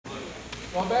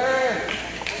Go, Beren.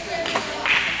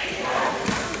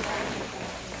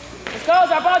 Let's go,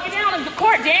 Zarbal, get down on the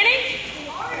court, Danny.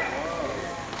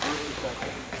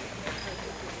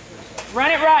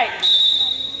 Run it right.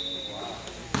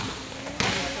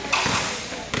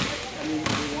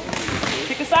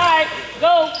 Pick a side,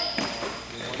 go.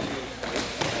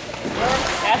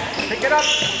 Pick it up.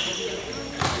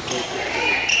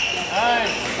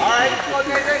 Nice. All right, go,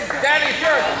 Danny,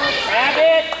 sure. Grab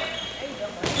it.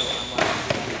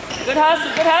 Good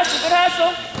hustle, good hustle, good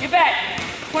hustle. Get back.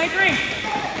 23.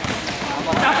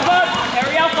 Stop the bug.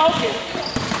 Hurry up, focus.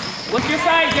 What's your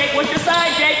side, Jake? What's your side,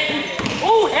 Jake?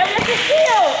 Ooh, Ellie, that's your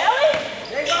steal. Ellie?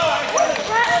 There you go.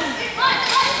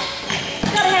 You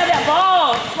gotta have that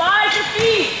ball. Slide your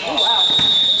feet. Oh, wow.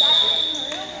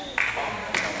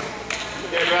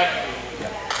 Okay, Brett.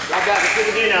 Drop back. Let's get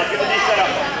the D now. Let's get the D set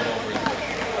up.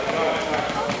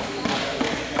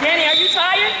 Danny, are you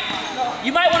tired?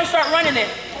 You might want to start running it.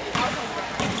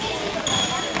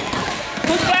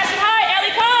 Who's flashing high?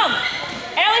 Ellie, come.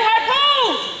 Ellie, high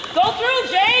pose. Go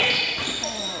through, Jake.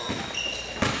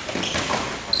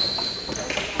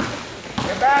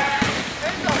 Get back.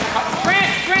 Sprint,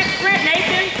 sprint, sprint,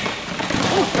 Nathan.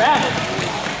 Ooh, Travis.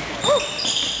 Ooh.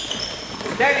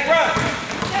 Danny, run.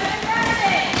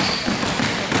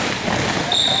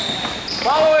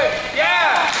 Follow it.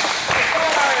 Yeah. Let's go,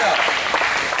 Mario.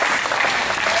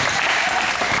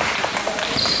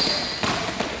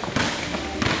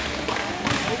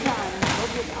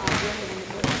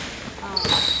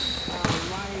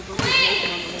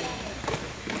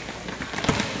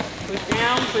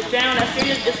 Push down, that's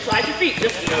it. Just slide your feet.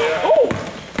 Just, ooh.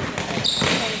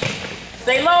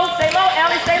 Stay low,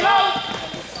 Ellie, stay low.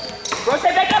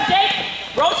 Rotate back up, Jake.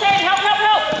 Rotate, help, help,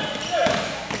 help.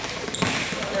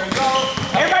 There we go.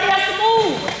 Everybody has to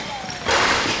move.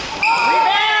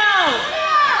 Rebound.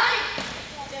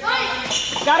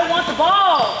 Gotta want the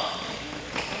ball.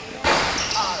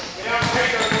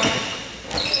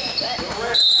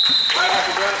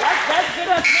 That's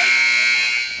good.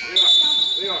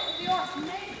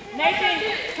 Nathan,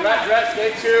 Brett,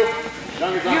 stay two.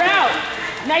 you're out.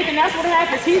 Nathan, that's what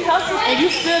happens. He hustled and you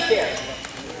stood there.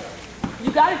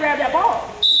 You gotta grab that ball.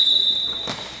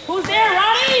 Who's there,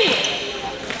 Ronnie?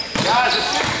 Guys,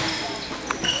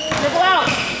 Dribble out.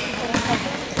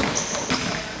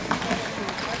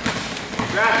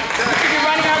 You're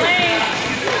running our lane.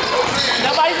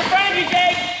 Nobody's in front of you,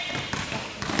 Jake.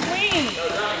 Clean.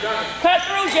 Cut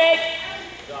through, Jake.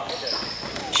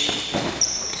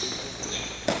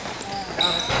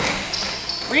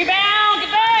 Rebound,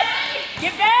 get back.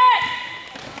 Get back.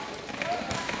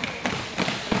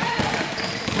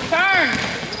 Turn.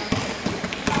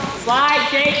 Slide,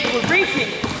 Jake. We're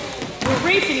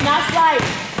reaching, not sliding.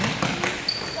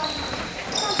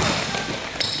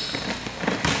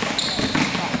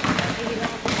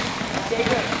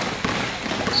 Jacob.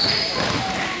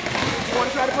 You want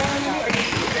to try to play on me?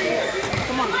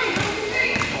 Come on.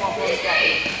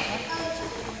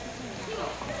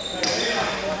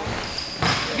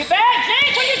 Get back,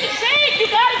 Jake. What you Jake? You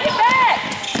gotta get back.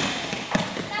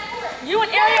 You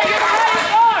and Ariel, you're the highest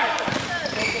guard.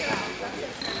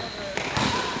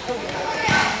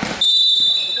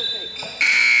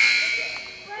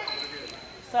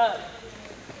 Sub.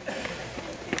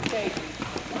 Jake.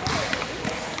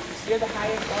 You're the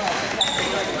highest guard.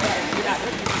 You're not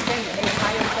looking at the you're the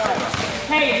highest guard.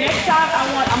 Hey, next time I'm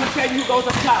gonna tell you who goes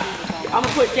up top. I'm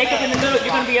gonna put Jacob in the middle,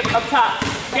 you're gonna be up top.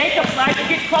 Jacob, slide to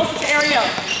get closer to Ariel.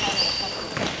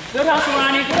 Good hustle,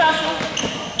 Ronnie, good hustle.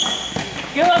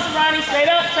 Good hustle, Ronnie,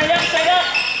 straight up, straight up, straight up.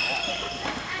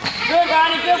 Good,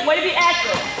 Ronnie, good, way to be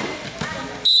active.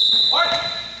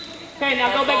 Okay,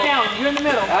 now go back down, you're in the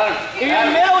middle. You're in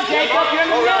the middle, Jacob, you're in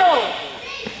the middle.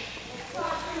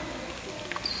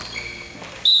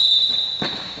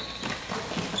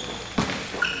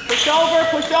 Push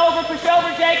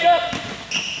over, Jacob.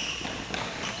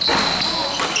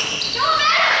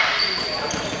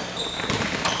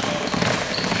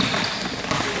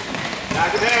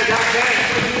 Down there.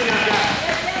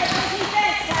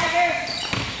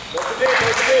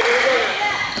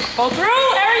 Go through,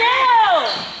 Ariel.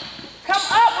 Come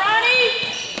up, Ronnie.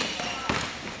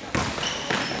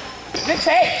 Good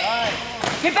take.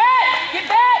 Get back.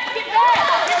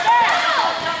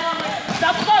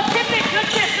 Stop the ball, tip it. Good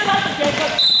hustle,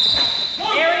 Jacob.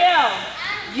 Ariel,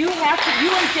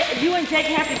 you and Jake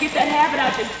have to get that habit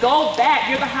out to go back.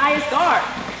 You're the highest guard.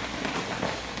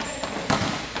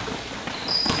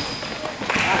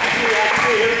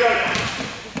 Here we go.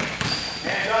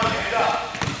 Hands up.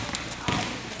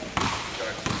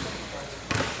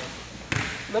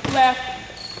 Look left.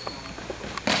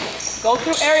 Go Go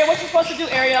through Ariel. What you supposed to do,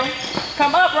 Ariel?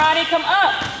 Come up, Ronnie. Come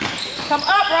up. Come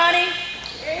up, Ronnie.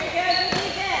 There you go. Good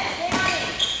defense. Stay on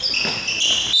it.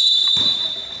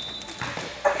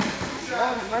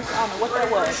 Lord have mercy. I don't know what that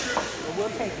was, but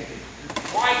we'll take it.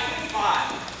 White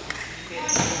 5. Good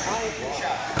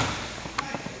shot.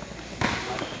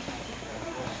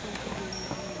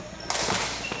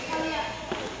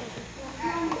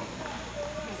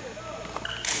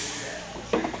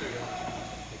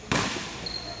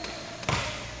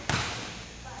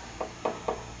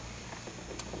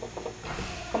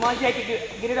 Come on, Jacob,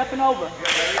 get it up and over.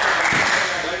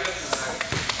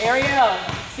 Ariel,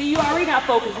 see, you already not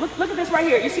focused. Look at this right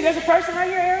here. You see there's a person right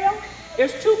here, Ariel?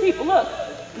 There's 2 people, look.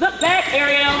 Look back,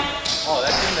 Ariel. Oh,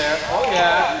 that's in there. Oh,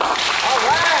 yeah. All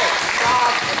right.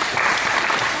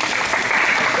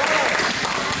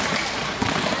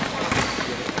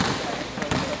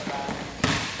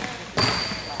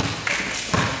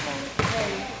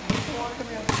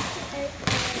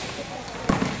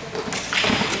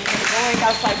 Going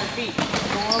outside your feet.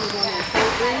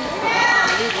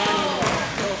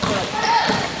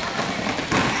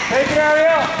 Take it,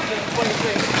 Ariel.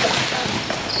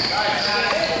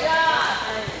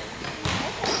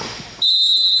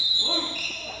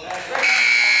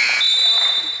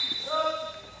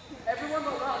 Everyone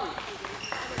but Ronnie.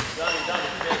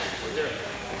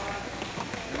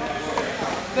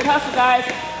 Good hustle, guys.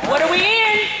 What are we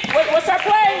in? What's our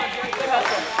play? Good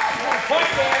hustle.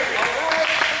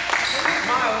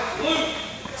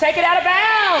 Take it out of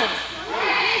bounds.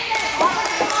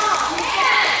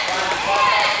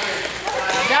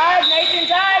 Dive, Nathan,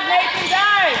 dive, Nathan,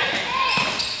 dive.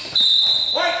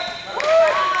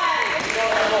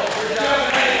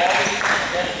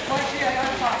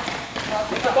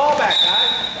 Get the ball back,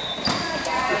 guys.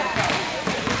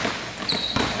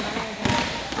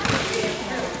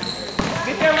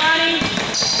 Get there, Ronnie.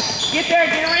 Get there,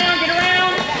 get around, get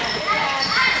around.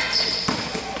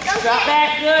 Drop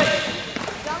back, good.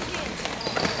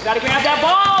 Gotta grab that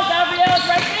ball, Gabriel's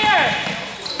right there.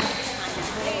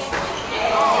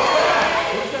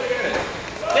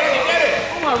 Danny, get it.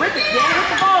 Come on, rip it, Danny, rip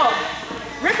the ball.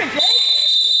 Rip it, Jake.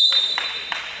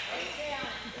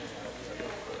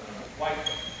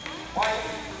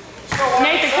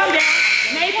 Nathan, come down.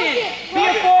 Nathan, be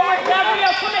a forward. Gabriel,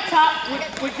 come at top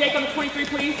with Jake on the 23,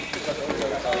 please.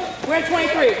 We're at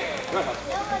 23.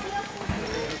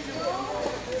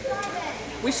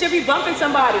 We should be bumping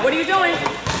somebody. What are you doing?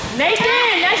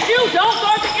 Nathan, that's you. Don't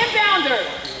guard the inbounder.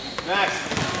 Next.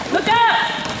 Look up.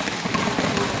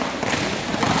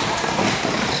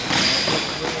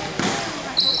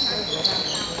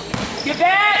 Get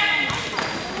back.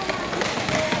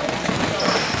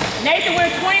 Nathan, we're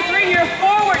at 23. You're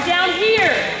forward down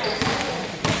here.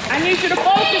 I need you to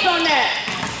focus on that.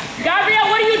 Gabrielle,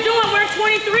 what are you doing? We're at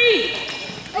 23.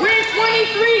 We're at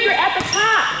 23. You're at the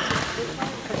top.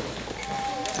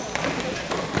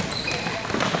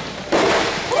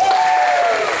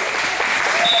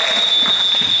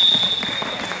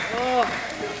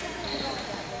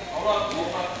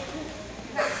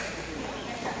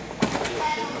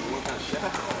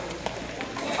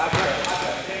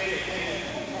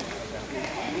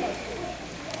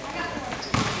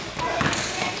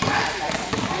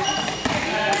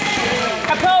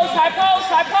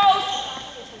 High post.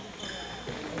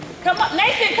 Come on,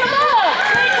 Nathan, come on.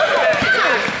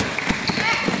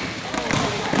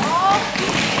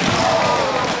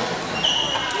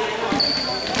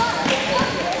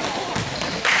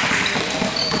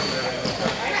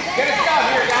 Get it down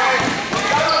here, guys.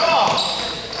 Got the ball.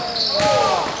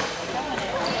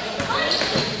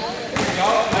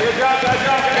 There you go. Now you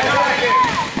drop.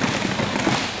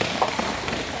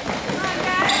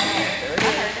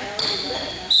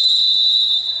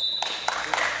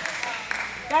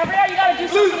 Gabrielle, you gotta do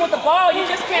something with the ball. You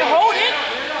just can't hold it.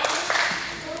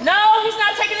 No, he's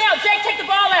not taking it out. Jake, take the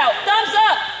ball out. Thumbs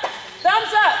up.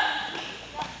 Thumbs up.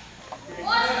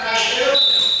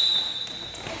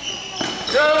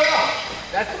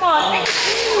 Come on. You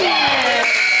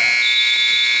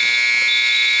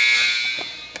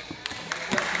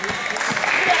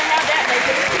gotta have that,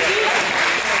 Nathan.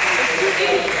 It's too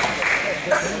easy.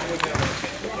 It's too easy.